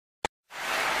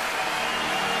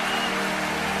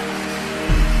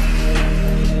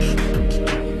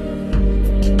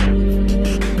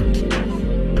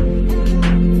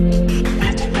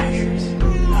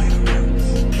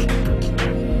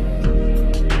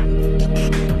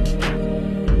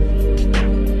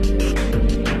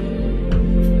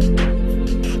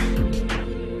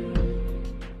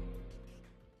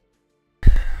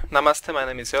Namaste, my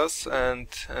name is Jos, and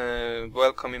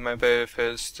welcome in my very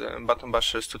first button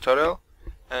bashers tutorial.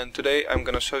 And today I'm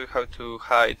gonna show you how to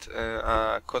hide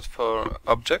COD4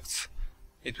 objects.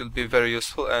 It will be very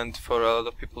useful, and for a lot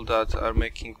of people that are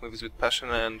making movies with passion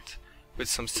and with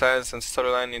some science and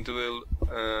storyline, it will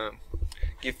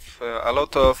give a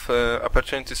lot of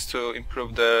opportunities to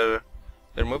improve their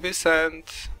movies. And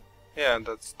yeah,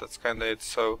 that's kinda it.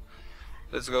 So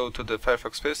let's go to the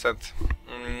Firefox first, and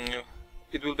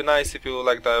it will be nice if you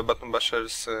like the Button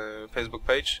Bashers Facebook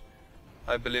page.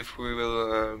 I believe we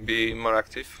will be more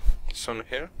active soon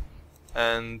here.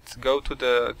 And go to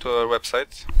our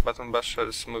website,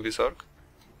 buttonbashersmovies.org.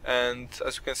 And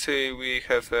as you can see, we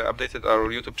have updated our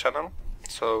YouTube channel,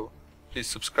 so please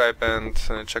subscribe and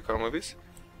check our movies.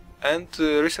 And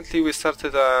recently we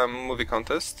started a movie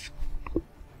contest.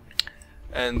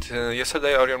 And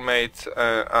yesterday Orion made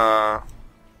a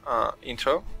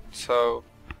intro, so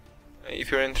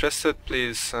if you're interested,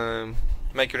 please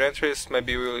make your entries.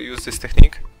 Maybe we'll use this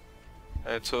technique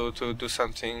to do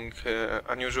something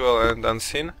unusual and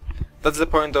unseen. That's the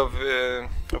point of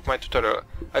my tutorial.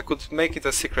 I could make it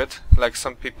a secret, like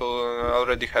some people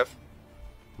already have,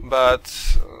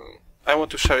 but I want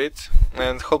to share it,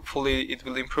 and hopefully it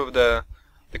will improve the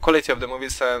quality of the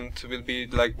movies and will be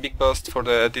like big boost for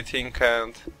the editing,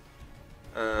 and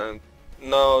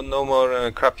no more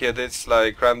crappy edits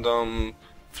like random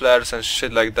flares and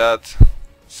shit like that.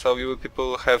 So you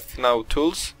people have now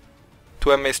tools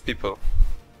to amaze people.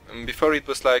 And before it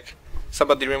was like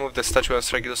somebody removed the statue and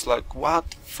it was like, what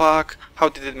the fuck, how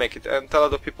did it make it? And a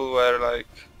lot of people were like,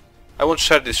 I won't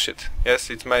share this shit. Yes,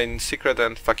 it's my secret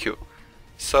and fuck you.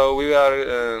 So we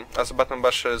are, as button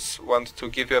bashers, want to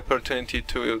give you opportunity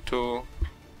to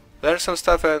learn some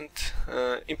stuff and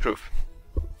improve.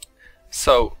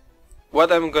 So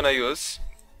what I'm gonna use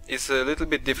is a little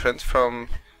bit different from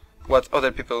what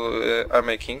other people are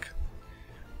making.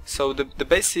 So the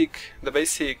basic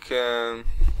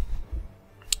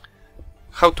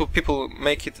how to people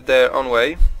make it their own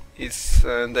way is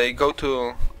they go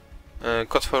to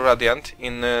COD4 Radiant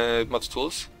in mod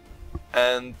tools,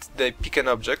 and they pick an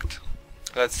object.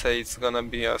 Let's say it's gonna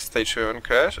be a statue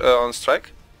on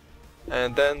strike,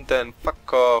 and then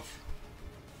fuck off.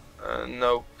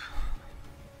 Nope.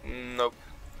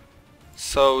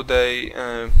 So they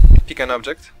pick an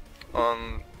object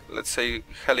on, let's say,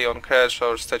 heli on crash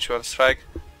or statue on strike,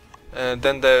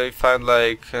 then they find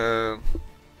like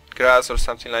grass or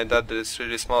something like that is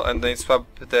really small, and they swap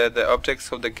the object,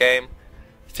 so the game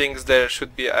thinks there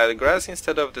should be a grass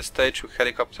instead of the statue,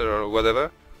 helicopter or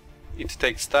whatever. It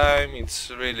takes time, it's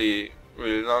really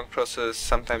long process.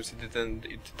 Sometimes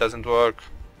it doesn't work,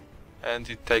 and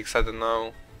it takes, I don't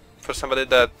know, for somebody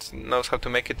that knows how to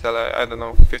make it, I don't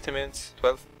know, 15 minutes,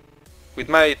 12. With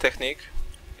my technique,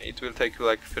 it will take you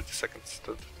like 30 seconds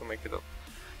to make it all.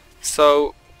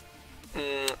 So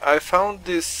I found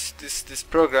this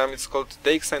program. It's called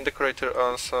DirectX Decorator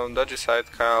on some dodgy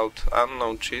site called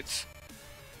Unknown Cheats.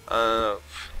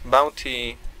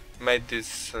 Bounti made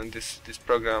this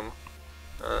program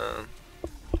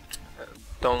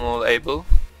downloadable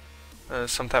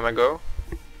some time ago,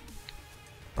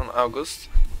 on August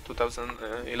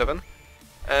 2011.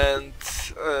 And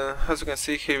as you can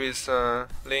see, here is a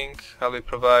link. I will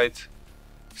provide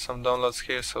some downloads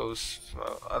here, so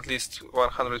at least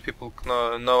 100 people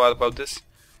know about this.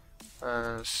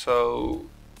 So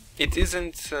it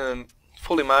isn't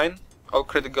fully mine. All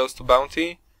credit goes to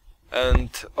Bounti, and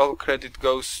all credit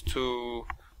goes to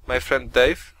my friend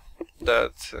Dave.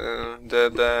 That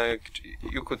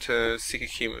you could see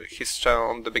his channel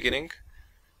on the beginning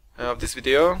of this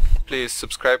video. Please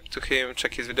subscribe to him,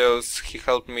 check his videos. He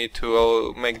helped me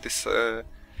to make this, to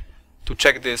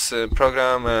check this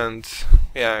program, and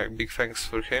yeah, big thanks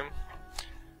for him.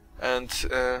 And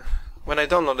when I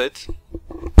download it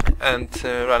and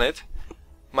run it,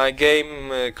 my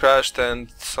game crashed,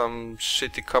 and some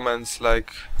shitty comments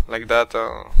like that,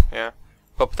 yeah,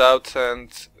 popped out. And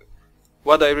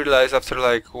what I realized after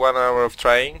like 1 hour of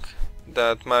trying,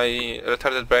 that my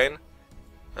retarded brain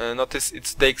notice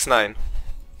it's DX9.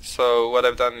 So what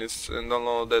I've done is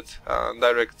downloaded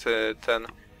Direct 10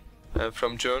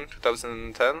 from June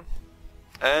 2010,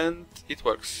 and it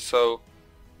works. So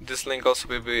this link also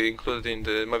will be included in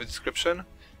the movie description.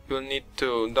 You'll need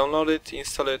to download it,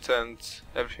 install it, and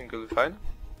everything will be fine.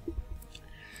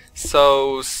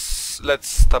 So let's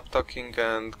stop talking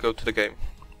and go to the game.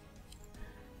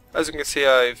 As you can see,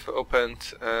 I've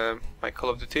opened my Call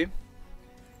of Duty.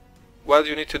 What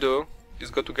you need to do is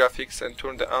go to graphics and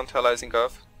turn the anti-aliasing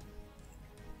off.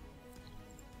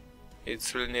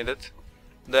 It's really needed.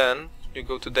 Then you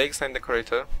go to DirectX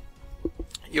Decorator.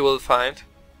 You will find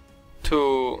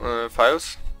two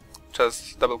files.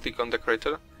 Just double click on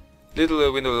decorator.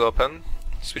 Little window will open.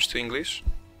 Switch to English.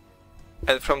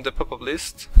 And from the pop-up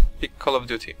list, pick Call of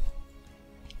Duty.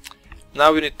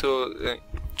 Now we need to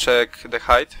check the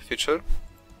hide feature.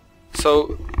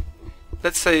 So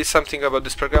let's say something about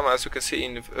this program. As you can see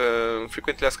in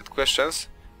frequently asked questions,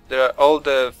 there are all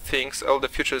the things, all the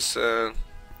features, all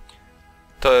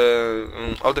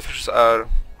the features are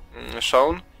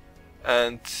shown,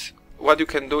 and what you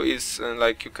can do is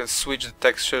like you can switch the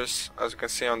textures. As you can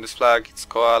see on this flag, it's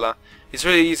koala. It's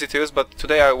really easy to use, but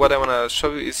today what I want to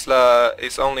show you is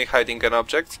only hiding an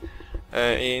object.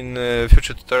 In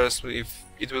future tutorials, if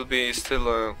it will be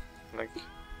still like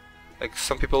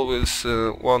some people will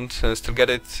won't still get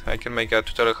it. I can make a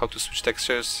tutorial how to switch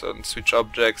textures and switch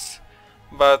objects,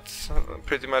 but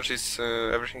pretty much is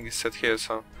everything is set here.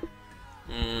 So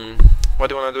what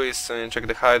you want to do is check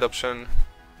the hide option,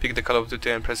 pick the Call of Duty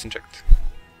and press inject.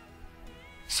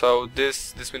 So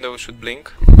this window should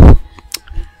blink.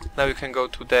 Now you can go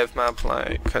to dev map,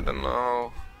 like, I don't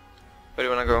know, where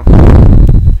do you wanna go?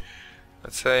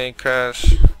 Let's say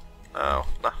crash. No,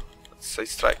 let's say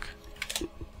strike.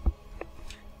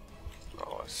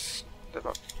 Oh, it's dev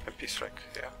map MP strike.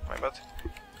 Yeah, my bad.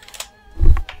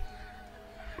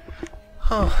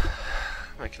 Oh,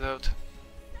 make it out.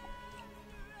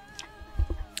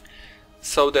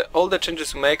 So all the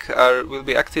changes you make will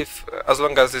be active as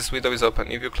long as this window is open.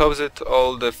 If you close it,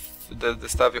 all the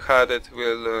stuff you had it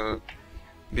will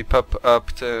be pop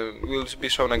up, will be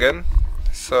shown again.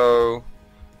 So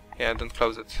yeah, don't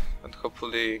close it, and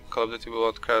hopefully Call of Duty will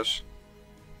not crash.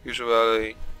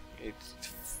 Usually,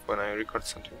 when I record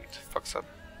something, it fucks up,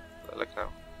 like now.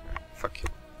 Yeah, fuck you.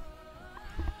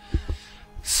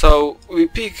 So we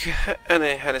pick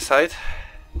any side,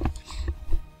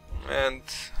 and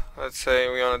let's say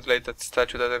we want to delete that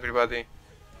statue that everybody.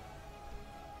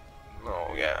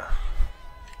 No, yeah.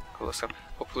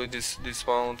 Hopefully this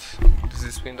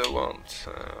window won't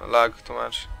lag too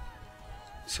much.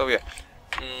 So yeah,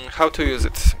 how to use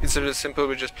it? It's really simple.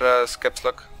 We just press caps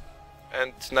lock,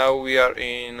 and now we are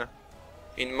in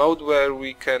mode where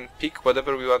we can pick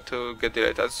whatever we want to get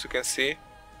deleted. As you can see,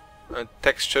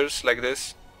 textures like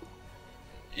this.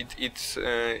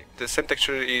 The same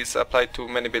texture is applied to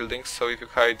many buildings. So if you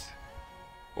hide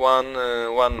one,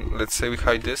 let's say we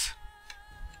hide this.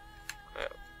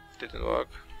 Didn't work.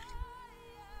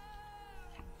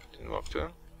 Didn't work too.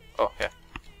 Oh yeah.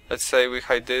 Let's say we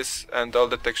hide this, and all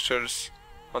the textures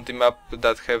on the map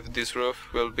that have this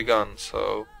roof will be gone.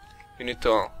 So you need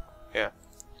to, yeah.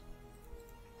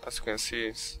 As you can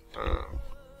see,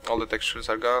 all the textures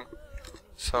are gone.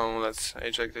 So let's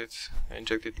inject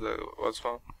it once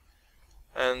more,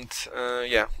 and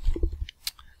yeah.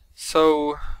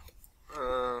 So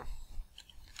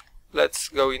let's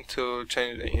go into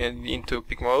into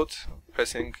pick mode,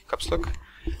 pressing caps lock,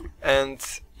 and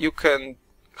you can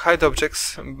hide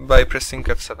objects by pressing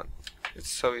F7. It's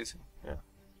so easy. Yeah,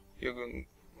 you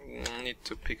need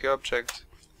to pick an object,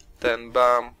 then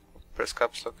bam, press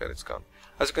caps lock, and it's gone.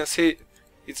 As you can see,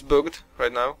 it's bugged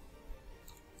right now.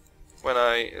 When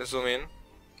I zoom in,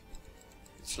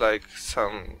 it's like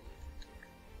some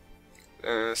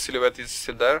silhouette is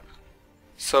still there.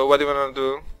 So what you wanna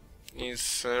do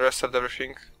is restart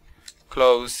everything,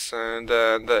 close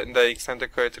the extend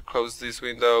decorator, close this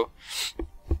window,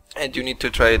 and you need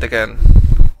to try it again.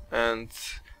 And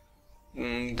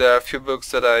there are a few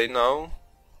bugs that I know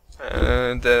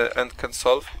and can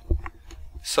solve.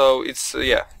 So it's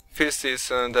yeah, first is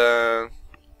the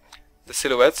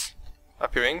silhouettes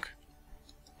appearing.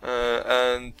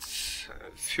 And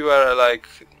few are like,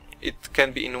 it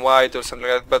can be in white or something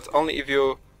like that, but only if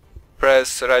you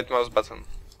press right mouse button.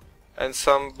 And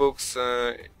some books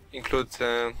include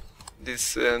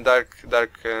this dark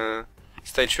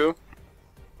statue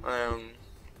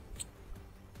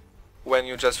when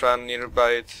you just run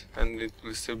nearby it, and it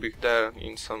will still be there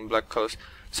in some black colors.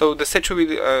 So the statue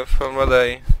will, from what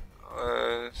I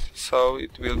saw,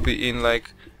 it will be in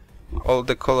like all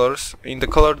the colors, in the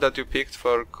color that you picked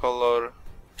for color,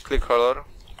 clear color.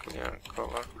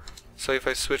 So if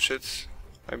I switch it,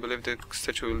 I believe the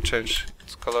statue will change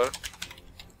its color.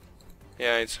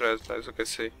 Yeah, it's red, as you can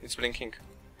see, it's blinking.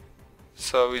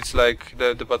 So it's like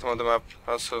the bottom of the map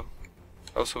also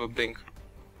will blink.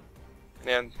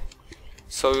 Yeah.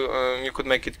 So you could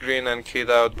make it green and key it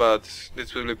out, but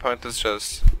this will be pointless.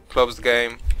 Just close the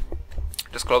game.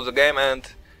 Just close the game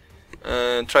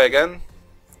and try again.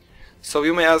 So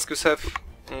you may ask yourself,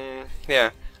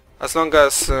 yeah, as long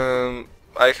as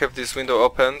I have this window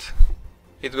opened,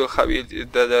 it will have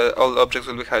all objects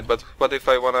will be hid. But what if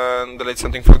I wanna delete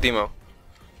something from demo?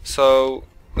 So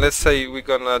let's say we're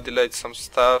gonna delete some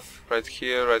stuff right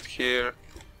here,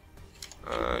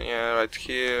 yeah, right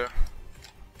here.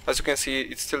 As you can see,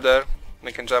 it's still there.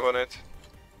 We can jump on it.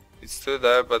 It's still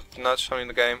there, but not shown in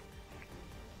the game.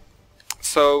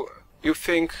 So you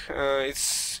think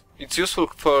it's useful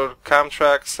for cam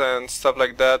tracks and stuff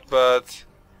like that, but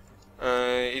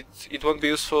it won't be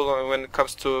useful when it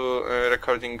comes to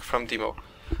recording from demo.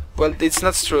 Well, it's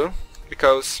not true,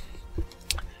 because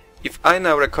if I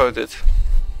now record it,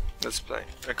 let's play,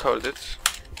 record it,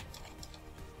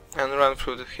 and run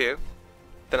through here,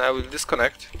 then I will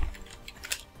disconnect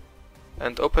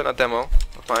and open a demo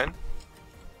of mine.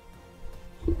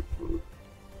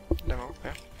 Demo,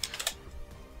 yeah.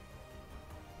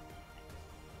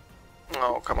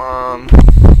 Oh, come on.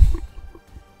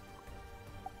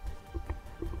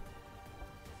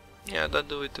 Yeah, don't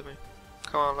do it to me.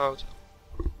 Come on, loud.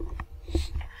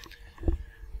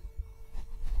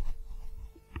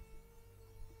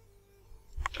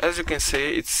 As you can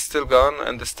see, it's still gone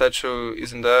and the statue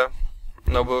isn't there.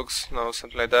 No books, no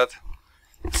something like that.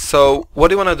 So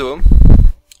what you wanna do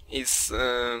is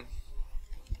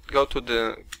go to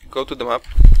the map.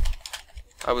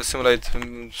 I will simulate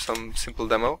some simple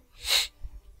demo.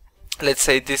 Let's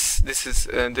say this is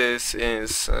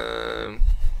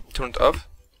turned off.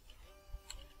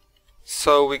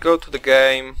 So we go to the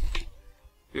game.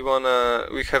 We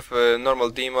have a normal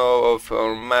demo of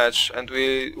our match, and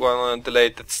we wanna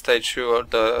delete that statue or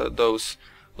those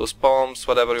palms,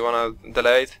 whatever you wanna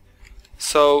delete.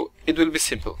 So it will be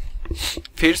simple.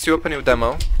 First you open your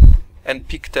demo and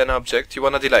pick an object you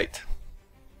wanna delete.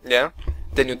 Yeah.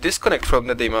 Then you disconnect from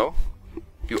the demo.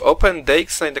 You open the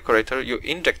DirectX decorator. You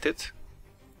inject it.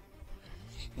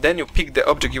 Then you pick the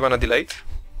object you wanna delete.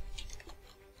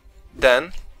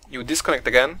 Then you disconnect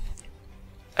again.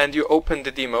 And you open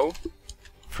the demo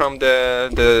from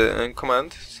the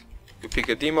command. You pick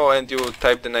a demo and you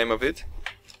type the name of it,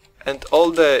 and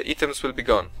all the items will be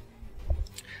gone.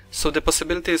 So the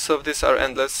possibilities of this are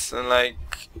endless, and like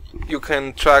you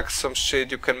can track some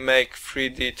shit, you can make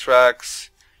 3D tracks,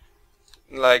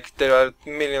 like there are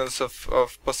millions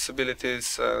of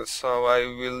possibilities, so I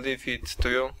will leave it to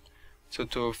you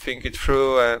to think it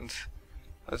through. And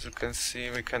as you can see,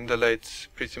 we can delete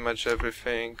pretty much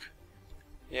everything.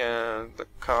 Yeah, the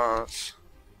cars,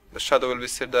 the shadow will be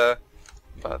still there,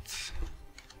 but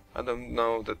I don't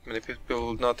know that many people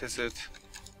will notice it.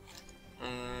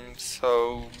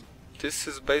 So this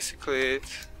is basically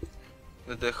it.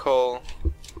 The whole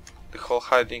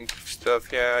hiding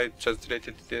stuff. Yeah, I just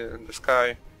deleted the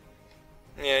sky.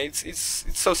 Yeah, it's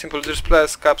so simple. Just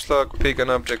press caps lock, pick an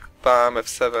object, bam,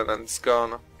 F7, and it's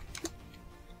gone.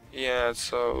 Yeah,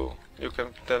 so you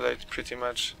can delete pretty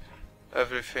much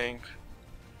everything.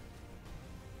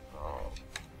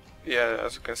 Yeah,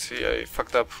 as you can see, I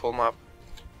fucked up full map,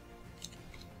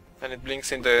 and it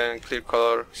blinks in the clear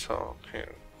color, so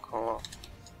here, color.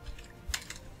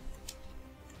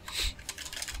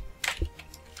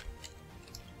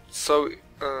 So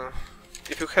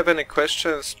if you have any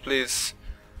questions, please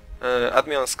add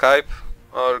me on Skype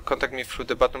or contact me through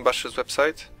the Button Bashers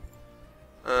website.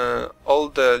 All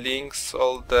the links,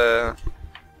 all the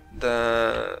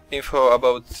info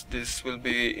about this will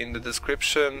be in the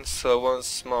description. So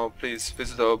once more, please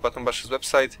visit our Button Bashers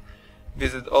website,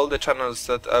 visit all the channels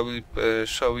that I will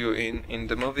show you in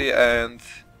the movie, and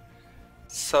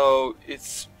so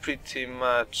it's pretty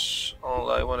much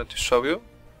all I wanted to show you.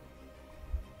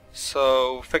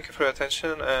 So thank you for your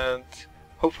attention, and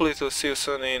hopefully to see you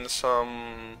soon in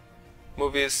some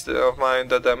movies of mine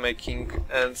that I'm making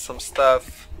and some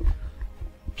stuff.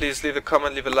 Please leave a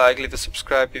comment, leave a like, leave a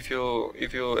subscribe if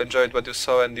you enjoyed what you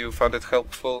saw and you found it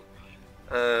helpful.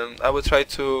 I will try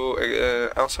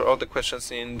to answer all the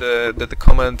questions in the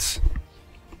comments.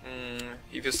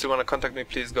 If you still want to contact me,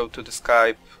 please go to the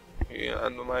Skype.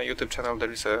 On my YouTube channel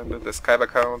there is the Skype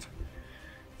account.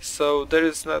 So there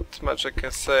is not much I can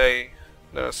say.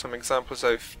 There are some examples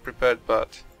I've prepared,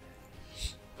 but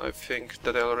I think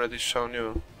that I already shown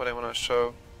you what I want to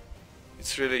show.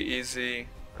 It's really easy,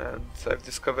 and I've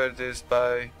discovered this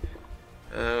by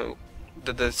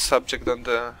the subject on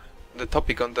the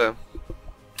topic on the,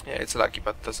 yeah, it's lucky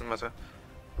but it doesn't matter,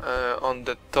 on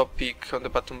the topic on the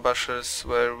Button Bashers,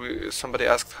 where somebody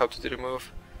asked how to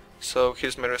remove. So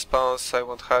here's my response. I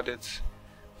won't hide it.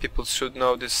 People should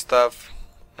know this stuff,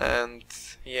 and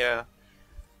yeah.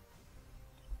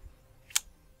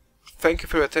 Thank you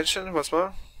for your attention once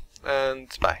more, and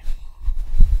bye.